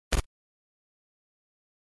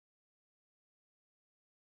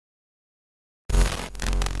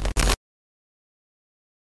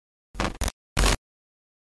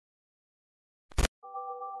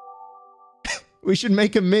We should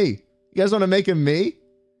make him me. You guys want to make him me?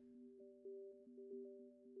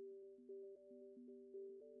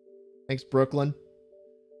 Thanks, Brooklyn.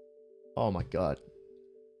 Oh my god.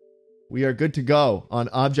 We are good to go on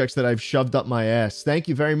objects that I've shoved up my ass. Thank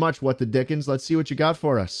you very much, What the Dickens. Let's see what you got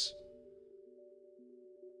for us.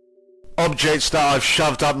 Objects that I've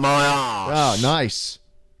shoved up my ass. Oh, nice.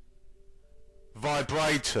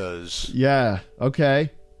 Vibrators. Yeah,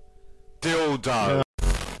 okay. Dildo.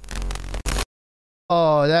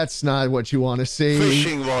 Oh, that's not what you want to see.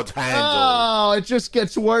 Fishing rod handle. Oh, it just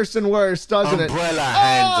gets worse and worse, doesn't it? Umbrella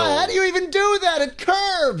handle. Oh, how do you even do that? It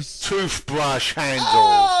curves. Toothbrush handle.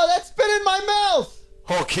 Oh, that's been in my mouth.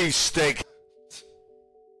 Hockey stick.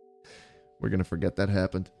 We're going to forget that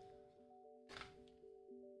happened.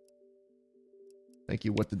 Thank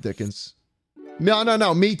you, What the Dickens.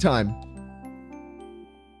 No, me time.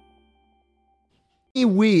 Any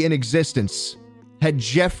Wii in existence had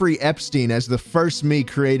Jeffrey Epstein as the first me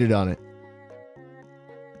created on it.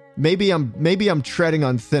 Maybe I'm treading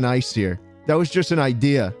on thin ice here. That was just an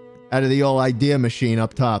idea out of the old idea machine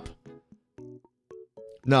up top.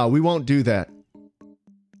 No, we won't do that.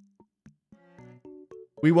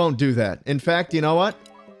 We won't do that. In fact, you know what?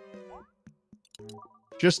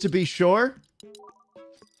 Just to be sure.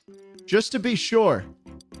 Just to be sure.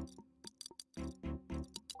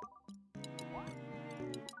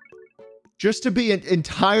 Just to be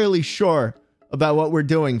entirely sure about what we're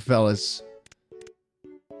doing, fellas.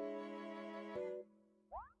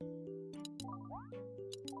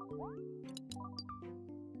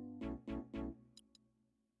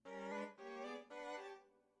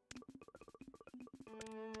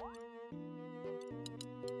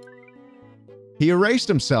 He erased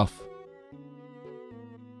himself.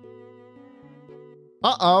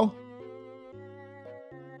 Uh-oh.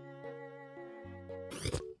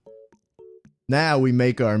 Now we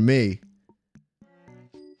make our me.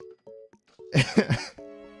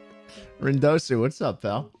 Rendosu, what's up,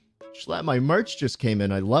 pal? Jschlatt, my merch just came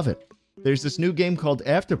in. I love it. There's this new game called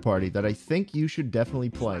After Party that I think you should definitely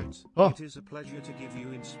play. Oh. It is a pleasure to give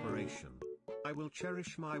you inspiration. I will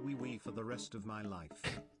cherish my wee for the rest of my life.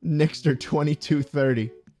 Nixter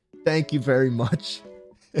 2230. Thank you very much.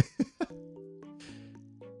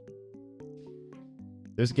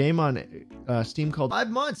 There's a game on Steam called 5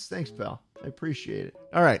 Months. Thanks, pal. I appreciate it.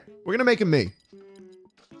 All right, we're gonna make a me.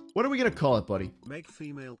 What are we gonna call it, buddy? Make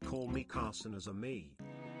female call me Carson as a me.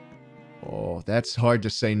 Oh, that's hard to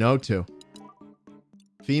say no to.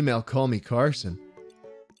 Female call me Carson.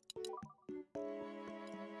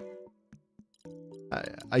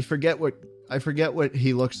 I forget what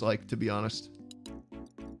he looks like, to be honest.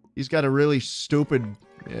 He's got a really stupid...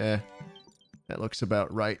 Yeah, that looks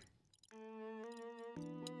about right.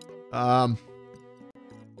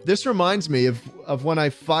 This reminds me of when I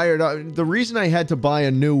fired up... The reason I had to buy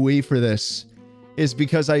a new Wii for this is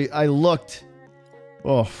because I looked...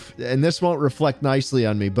 Oh, and this won't reflect nicely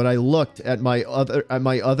on me, but I looked at my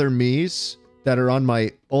other Miis that are on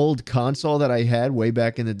my old console that I had way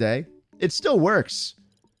back in the day. It still works.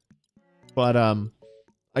 But,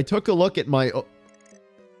 I took a look at my...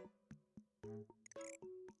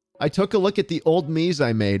 I took a look at the old Miis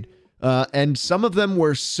I made, and some of them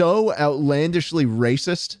were so outlandishly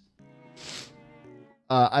racist.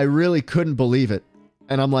 I really couldn't believe it.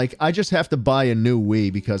 And I'm like, I just have to buy a new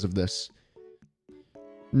Wii because of this.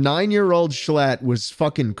 9-year-old Jschlatt was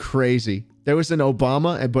fucking crazy. There was an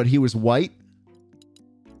Obama, but he was white.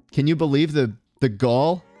 Can you believe the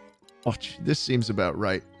gall? Oh, this seems about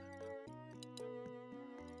right.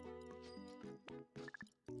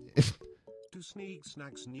 Do Sneak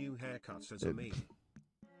Snags new haircuts as a me?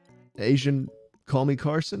 Asian, call me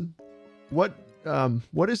Carson? What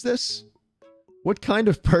is this? What kind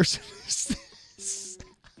of person is this?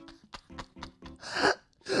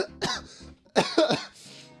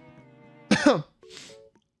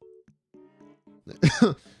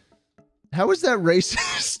 How is that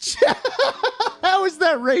racist? How is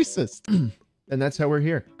that racist? And that's how we're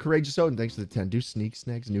here. Courageous Odin, thanks for the 10. Do Sneak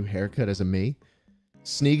Snags new haircut as a me?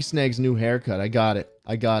 Sneak Snags new haircut. I got it.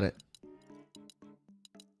 I got it.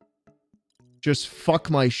 Just fuck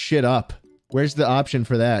my shit up. Where's the option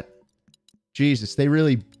for that? Jesus, they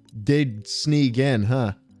really did sneak in,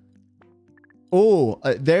 huh? Oh,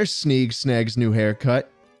 there's Sneak Snags new haircut.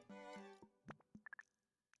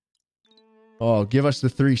 Oh, give us the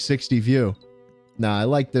 360 view. Nah, I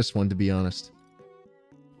like this one, to be honest.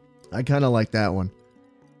 I kind of like that one.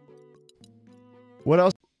 What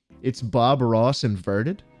else? It's Bob Ross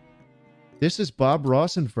inverted? This is Bob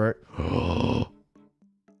Ross invert.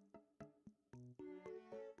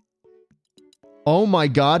 Oh my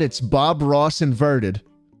god, it's Bob Ross inverted.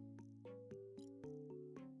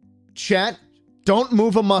 Chat, don't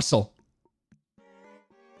move a muscle.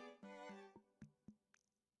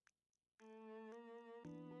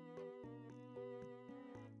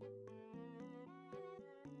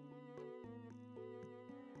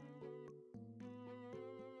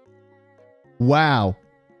 Wow.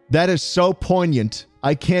 That is so poignant.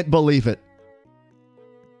 I can't believe it.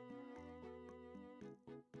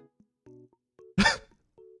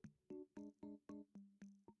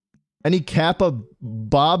 Any Kappa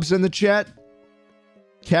Bobs in the chat?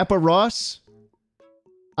 Kappa Ross?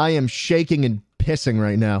 I am shaking and pissing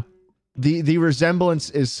right now. The resemblance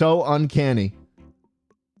is so uncanny.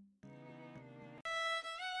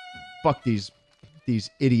 Fuck these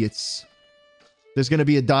idiots. There's gonna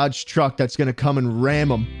be a Dodge truck that's gonna come and ram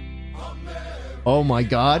them. Oh my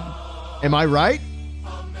god. Am I right?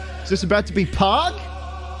 Is this about to be Pog?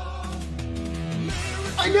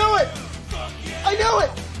 I knew it! I knew it!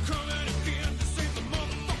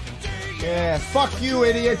 Yeah, fuck you,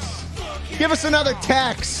 idiots. Give us another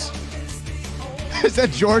tax. Is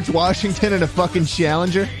that George Washington in a fucking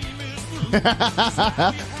Challenger?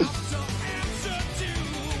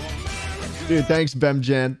 Dude, thanks,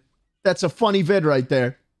 Bemjan. That's a funny vid right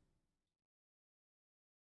there.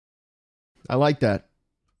 I like that.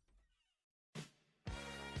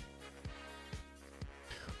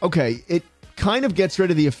 Okay, it kind of gets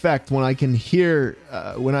rid of the effect when I can hear,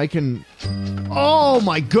 Oh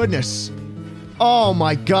my goodness. Oh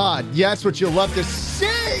my god. Yeah, that's what you'll love to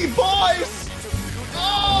see, boys!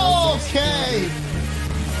 Okay.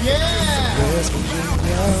 Yeah.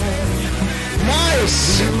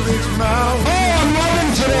 Nice. Oh,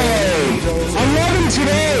 I'm loving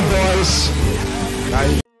today,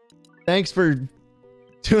 boys. Thanks for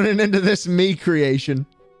tuning into this me creation.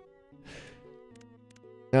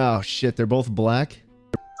 Oh shit, they're both black.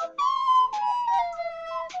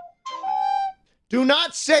 Do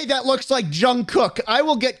not say that looks like Jungkook. I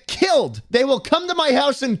will get killed. They will come to my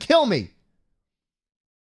house and kill me.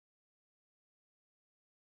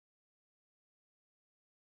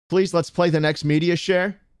 Please, let's play the next media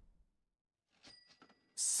share.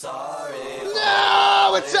 Sorry.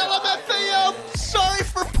 No, it's LMFAO. Sorry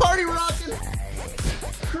for party rocking.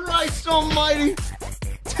 Christ almighty.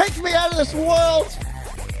 Take me out of this world.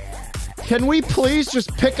 Can we please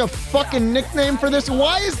just pick a fucking nickname for this?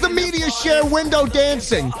 Why is the media share window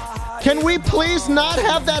dancing? Can we please not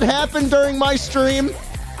have that happen during my stream?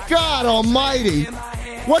 God almighty.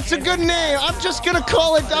 What's a good name? I'm just gonna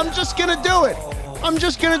call it. I'm just gonna do it. I'm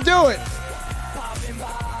just gonna do it.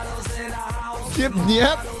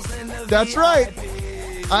 Yep. That's right.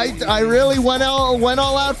 I really went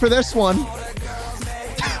all out for this one.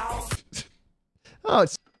 Oh,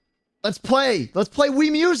 let's play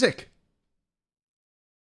Wii Music.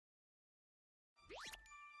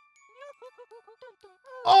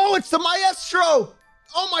 Oh, it's the maestro!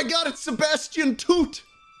 Oh my god, it's Sebastian Toot!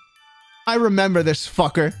 I remember this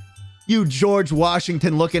fucker. You George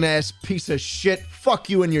Washington looking ass piece of shit.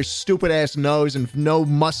 Fuck you and your stupid ass nose and no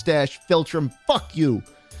mustache filtrum. Fuck you.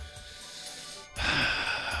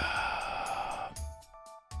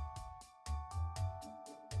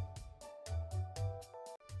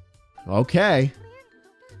 Okay.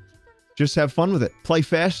 Just have fun with it. Play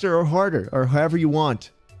faster or harder, or however you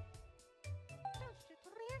want.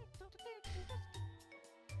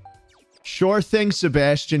 Sure thing,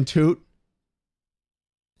 Sebastian Toot.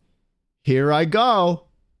 Here I go.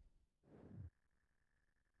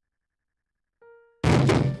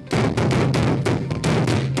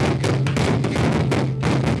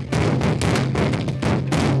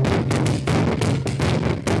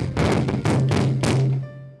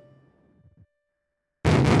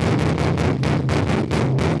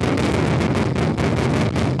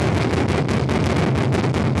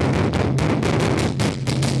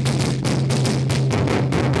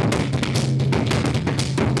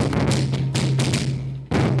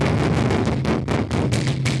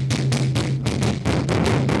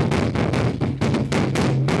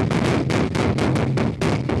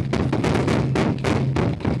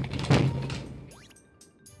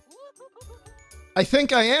 I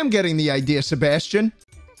think I am getting the idea, Sebastian.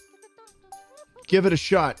 Give it a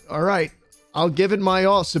shot. All right. I'll give it my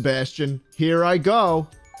all, Sebastian. Here I go.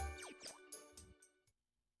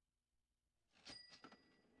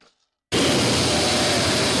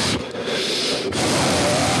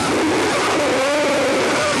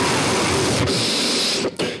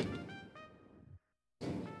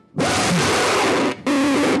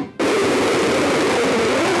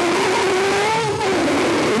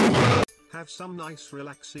 Have some nice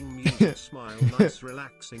relaxing music. Smile. Nice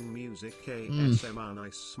relaxing music. ASMR.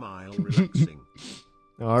 Nice smile. Relaxing.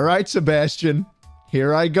 All right, Sebastian.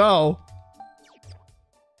 Here I go.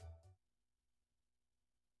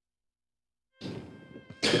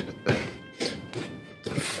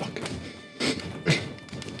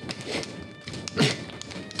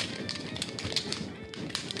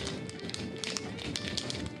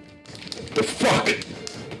 The fuck?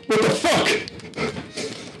 What the fuck?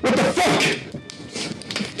 What the fuck?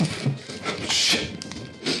 Shit.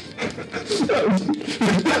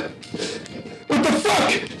 What the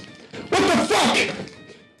fuck? What the fuck?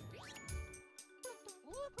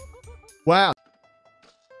 Wow.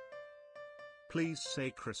 Please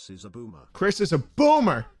say Chris is a boomer. Chris is a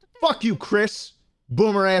boomer. Fuck you, Chris.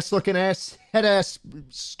 Boomer ass looking ass, head ass,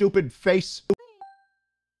 stupid face.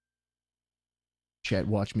 Chat,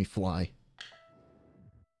 watch me fly.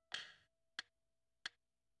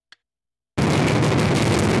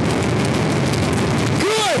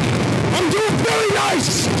 I'm doing very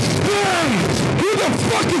nice! Man, who the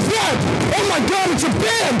fuck is that? Oh my god, it's a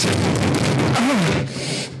band!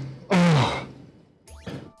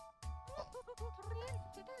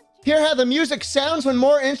 Hear how the music sounds when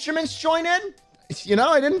more instruments join in? You know,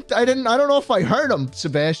 I don't know if I heard them,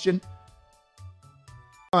 Sebastian.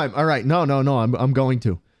 All right, no, I'm going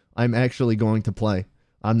to. I'm actually going to play.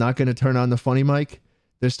 I'm not going to turn on the funny mic.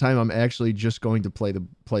 This time I'm actually just going to play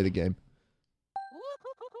the game.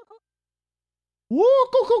 Woo,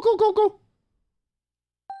 go.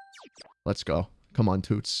 Let's go. Come on,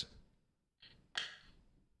 Toots.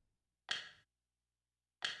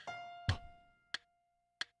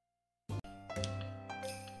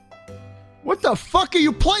 What the fuck are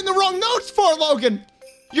you playing the wrong notes for, Logan?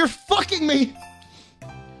 You're fucking me.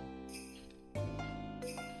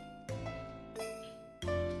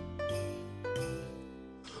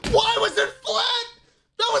 Why was it flat?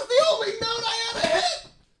 That was the only note I had to hit.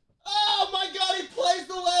 Oh my god, he plays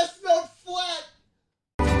the last note flat.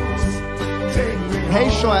 Hey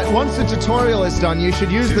Jschlatt, once the tutorial is done, you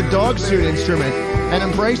should use the dog suit instrument and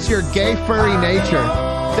embrace your gay furry nature.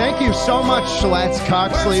 Thank you so much, Jschlatt's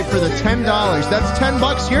Coxley, for the $10. That's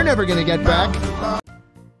 $10 you're never gonna get back.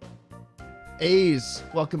 A's,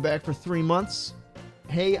 welcome back for 3 months.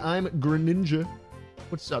 Hey, I'm Greninja.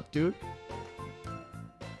 What's up, dude?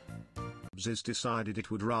 Has decided it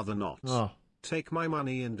would rather not. Oh. Take my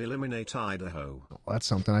money and eliminate Idaho. Well, that's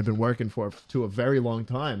something I've been working for to a very long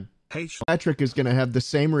time. Hey, Patrick is going to have the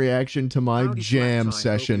same reaction to my Howdy, jam Flat, I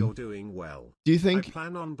session. hope you're doing well. Do you think? I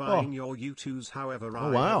plan on buying your U2s, however, I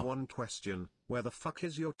wow. have one question. Where the fuck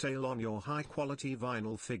is your tail on your high-quality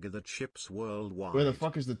vinyl figure that ships worldwide? Where the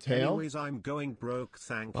fuck is the tail? Anyways, I'm going broke,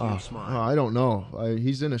 thank you, smile. I don't know.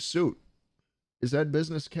 He's in a suit. Is that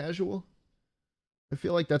business casual? I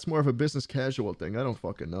feel like that's more of a business casual thing. I don't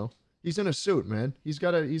fucking know. He's in a suit, man. He's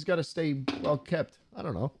gotta stay well kept. I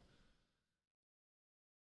don't know.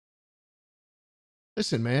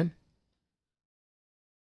 Listen, man.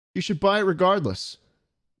 You should buy it regardless.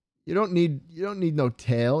 You don't need no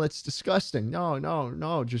tail. It's disgusting.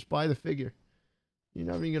 No. Just buy the figure. You're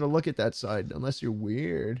not even gonna look at that side unless you're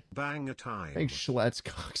weird. Bang a time. Thanks, Jschlatt's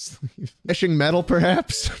cocksleeve. Fishing metal,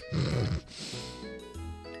 perhaps?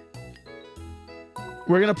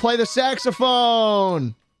 We're gonna play the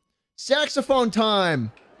saxophone! Saxophone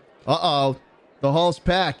time! Uh-oh. The hall's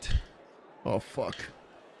packed. Oh, fuck.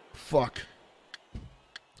 Fuck.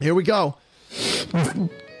 Here we go.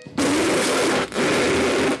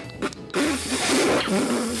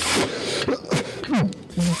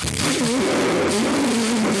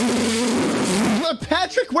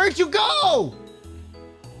 Patrick, where'd you go?